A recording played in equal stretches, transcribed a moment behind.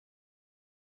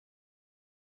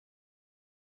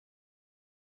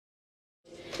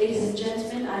Ladies and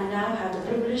gentlemen, I now have the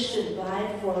privilege to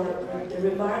invite for the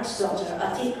remarks Dr.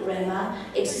 Atiq Rahman,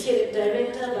 Executive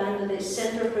Director, Bangladesh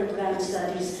Center for Advanced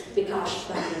Studies, Bikash,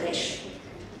 Bangladesh.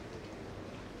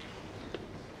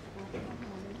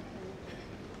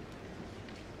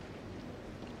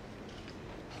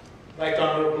 Right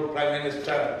Honorable Prime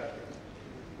Minister,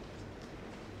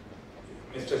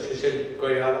 Mr. Sushil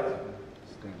Koirala,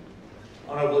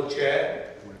 Honorable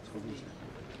Chair,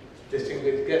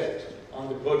 distinguished guests on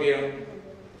the podium,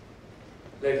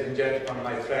 ladies and gentlemen,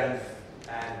 my friends,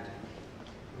 and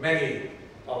many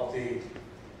of the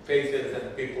faces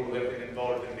and people who have been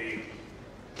involved in the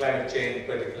climate change,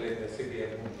 particularly in the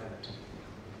CBA8 movement.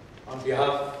 On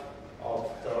behalf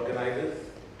of the organizers,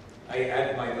 I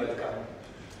add my welcome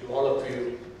to all of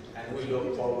you, and we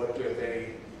look forward to a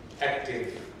very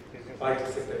active,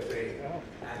 participatory,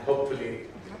 and hopefully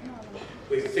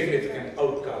with significant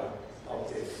outcome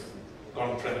of this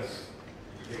conference,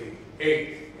 the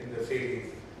 8th in the series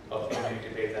of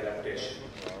community-based adaptation.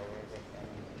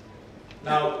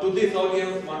 Now, to this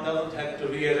audience, one doesn't have to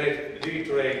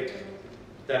reiterate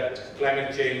that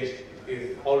climate change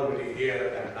is already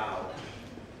here and now.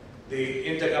 The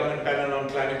Intergovernmental Panel on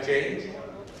Climate Change,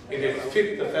 in its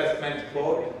 5th assessment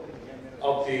report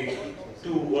of the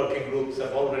 2 working groups,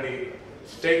 have already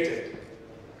stated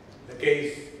the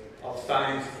case of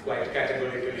science quite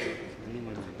categorically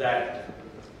that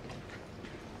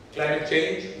climate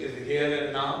change is here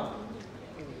and now.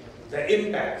 The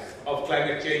impacts of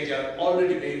climate change are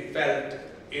already being felt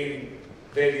in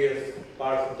various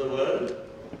parts of the world.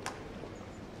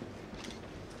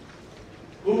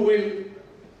 Who will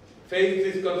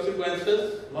face these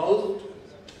consequences most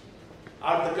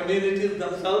are the communities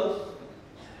themselves,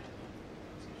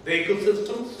 the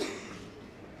ecosystems,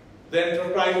 the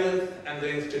enterprises, and the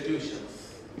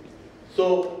institutions.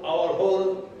 So our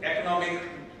whole economic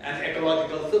and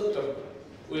ecological system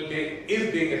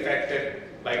is being affected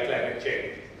by climate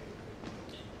change.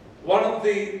 One of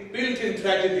the built-in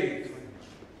tragedies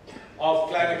of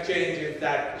climate change is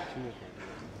that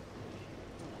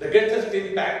the greatest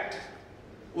impact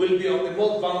will be on the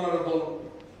most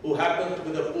vulnerable, who happen to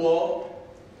be the poor,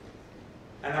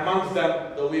 and amongst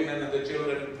them the women and the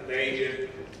children and the aged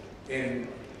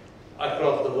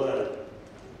across the world.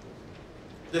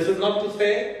 This is not to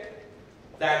say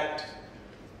that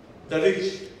the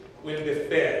rich will be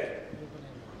spared.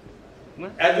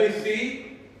 As we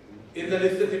see in the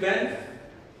recent events,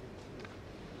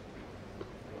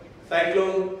 the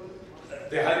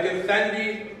Hurricane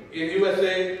Sandy in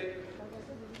USA,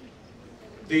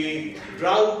 the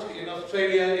drought in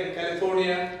Australia, in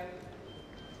California,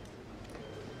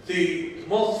 the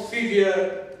most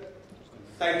severe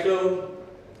cyclone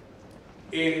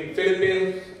in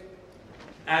Philippines,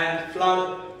 and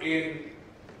flood in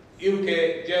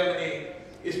UK, Germany,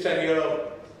 Eastern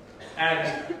Europe,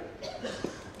 and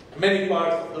many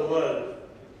parts of the world.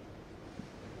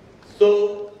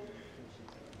 So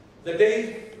the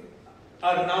days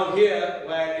are now here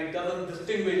where it doesn't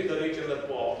distinguish the rich and the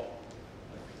poor.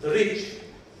 The rich,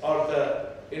 or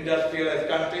the industrialized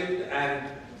countries and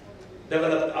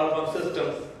developed urban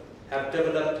systems, have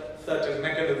developed certain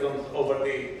mechanisms over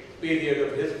the period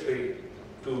of history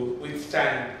to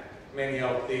withstand many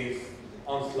of these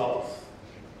onslaughts.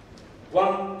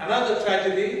 Another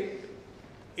tragedy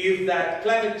is that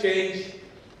climate change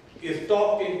is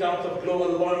talked in terms of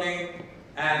global warming,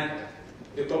 and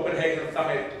the Copenhagen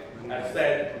summit has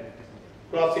said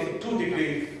crossing 2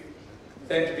 degrees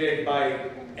centigrade by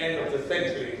end of the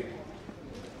century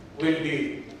will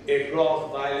be a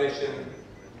gross violation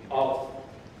of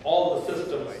all the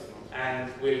systems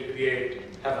and will create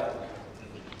havoc.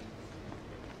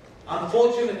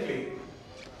 Unfortunately,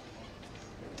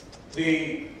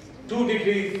 the 2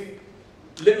 degrees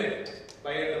limit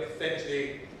by end of the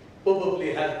century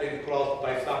probably has been crossed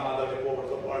by some other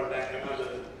reports of World Bank and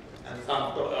others, and some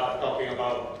are talking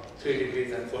about 3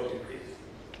 degrees and 4 degrees.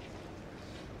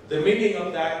 The meaning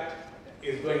of that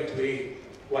is going to be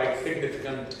quite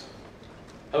significant.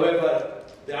 However,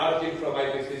 the urging from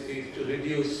IPCC is to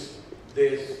reduce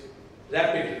this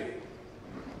rapidly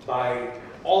by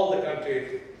all the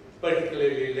countries,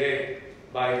 particularly led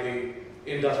by the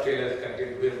industrialized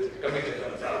countries, who have committed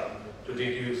themselves to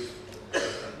reduce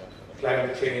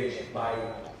climate change by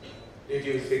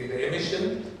reducing the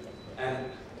emission and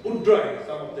withdrawing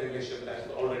some of the emission that's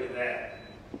already there.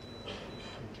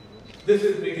 This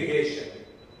is mitigation.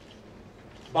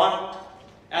 But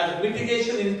as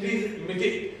mitigation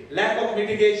increases, lack of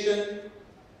mitigation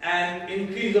and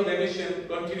increase of emission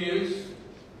continues,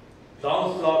 the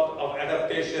onslaught of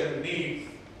adaptation needs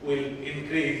will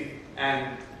increase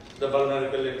and the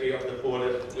vulnerability of the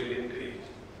poorest will increase.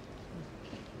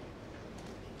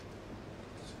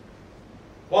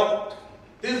 what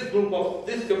this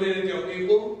community of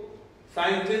people,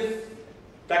 scientists,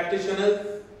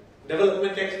 practitioners,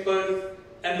 development experts,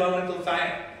 environmental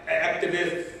science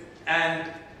activists,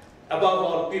 and above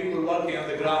all, people working on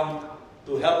the ground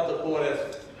to help the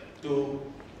poorest to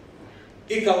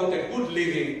eke out a good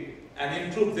living and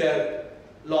improve their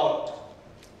lot.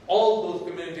 All those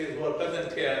communities who are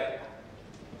present here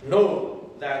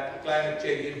know that climate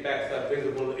change impacts are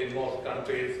visible in most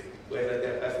countries, whether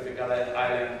they're Pacific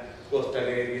Island, coastal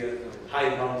areas, high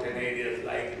mountain areas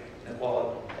like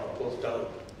Nepal, or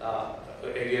coastal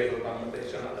areas of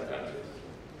Bangladesh and other countries.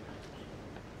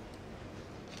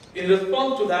 In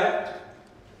response to that,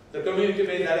 the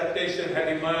community-based adaptation had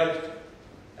emerged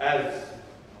as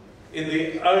in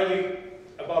the early,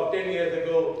 about 10 years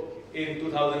ago in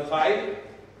 2005,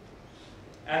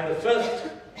 and the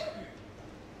first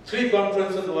 3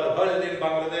 conferences were held in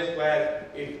Bangladesh where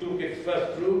it took its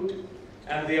first root,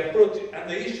 and the approach and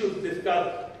the issues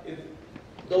discussed,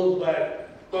 those were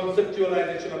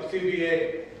conceptualization of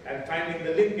CBA and finding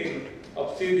the linking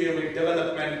of CBA with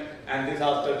development and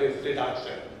disaster risk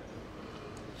reduction.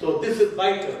 So this is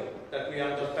vital that we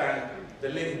understand the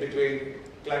link between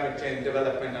climate change,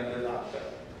 development and disaster.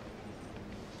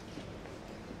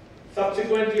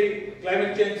 Subsequently,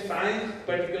 climate change science,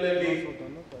 particularly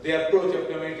the approach of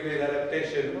community-based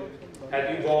adaptation,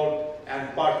 had evolved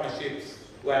and partnerships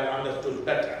were understood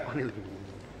better.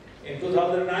 In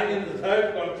 2009, in the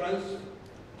 3rd conference,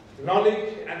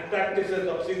 knowledge and practices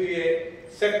of CBA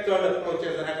sectoral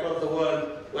approaches and across the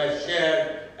world were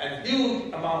shared, and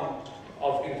huge amount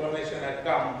of information had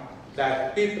come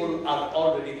that people are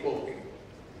already coping.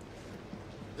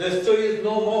 The story is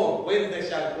no more when they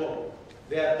shall cope.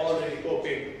 They are already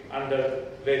coping under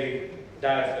very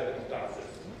dire circumstances.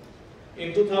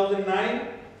 In 2009,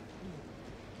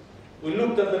 we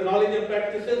looked at the knowledge and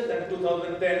practices, and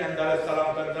 2010 and Dar es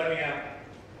Salaam, Tanzania,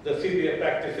 the CBA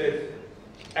practices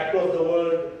across the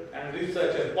world and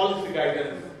research and policy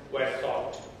guidance were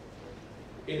sought.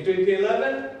 In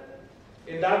 2011,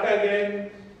 in Dhaka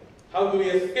again, how do we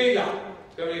scale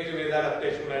up community-based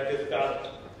adaptation were discussed,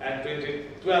 and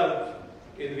 2012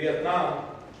 in Vietnam,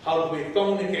 how do we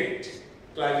communicate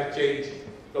climate change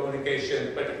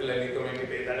communication, particularly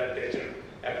community-based adaptation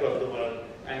across the world,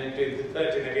 and in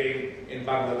 2013 again in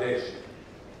Bangladesh,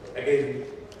 again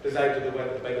presided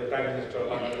by the Prime Minister of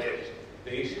Bangladesh.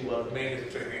 The issue was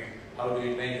mainstreaming. How do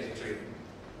we mainstream?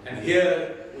 And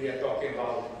here we are talking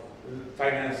about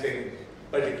financing,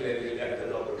 particularly at the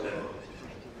local level.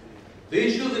 The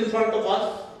issues in front of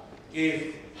us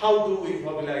is how do we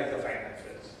mobilize the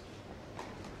finances?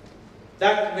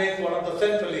 That remains one of the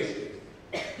central issues.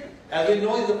 As we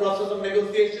know, in the process of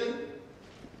negotiation,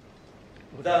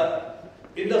 the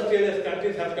industrialist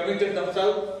countries have committed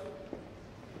themselves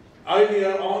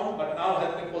earlier on, but now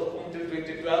has been postponed till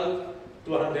 2012 to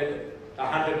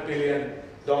 $100 billion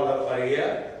per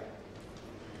year.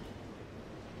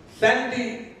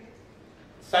 Sandy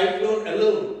cyclone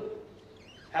alone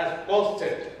has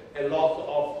costed a loss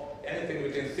of anything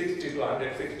between 60 to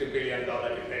 $160 billion,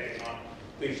 depending on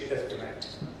which estimate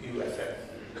you assess.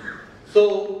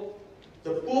 So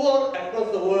the poor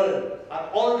across the world are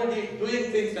already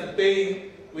doing things and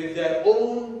paying with their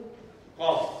own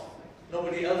costs.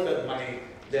 Nobody else's money,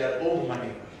 their own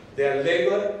money, their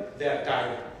labor, their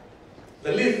time,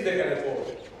 the least they can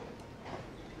afford.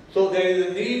 So there is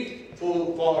a need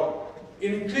for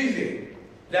increasing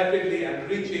rapidly and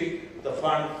reaching the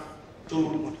funds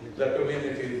to the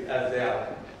communities as they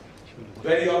are.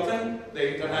 Very often,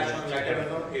 the international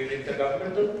mechanism is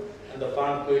intergovernmental, and the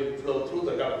funds will flow through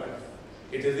the government.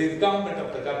 It is incumbent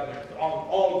of the government, on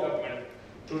all governments,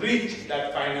 to reach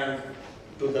that finance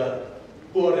to the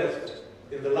poorest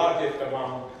in the largest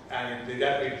amount and in the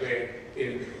rapid way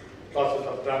in process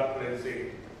of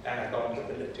transparency and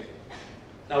accountability.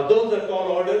 Now, those are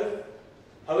tall orders.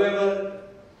 However,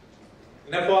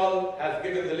 Nepal has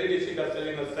given the leadership, as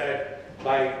Selina said,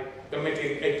 by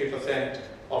committing 80%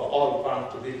 of all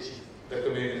funds to reach the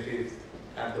communities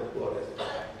and the poorest.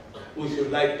 We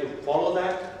should like to follow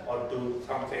that or do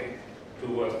something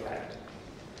towards that.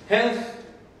 Hence,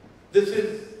 this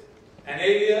is an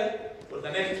area for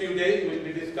the next few days we'll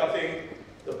be discussing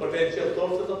the potential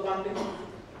sources of funding,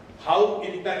 how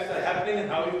impacts are happening and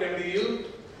how it can be used,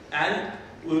 and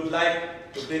we would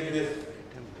like to bring this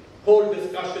whole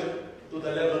discussion to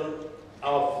the level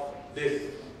of this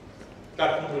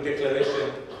Kathmandu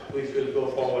declaration, which will go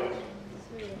forward.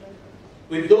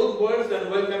 With those words,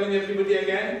 and welcoming everybody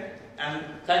again, and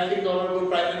thanking the Honorable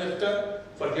Prime Minister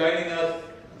for joining us,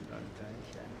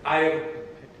 I am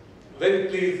very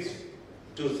pleased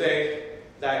to say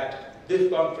that this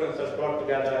conference has brought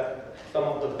together some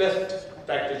of the best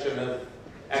practitioners,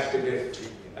 activists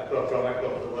from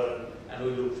across the world, and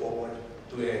we look forward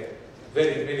to a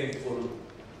very meaningful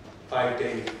 5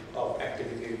 days of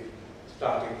activity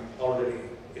starting already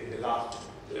in the last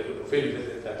field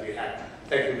visit that we had.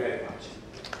 Thank you very much.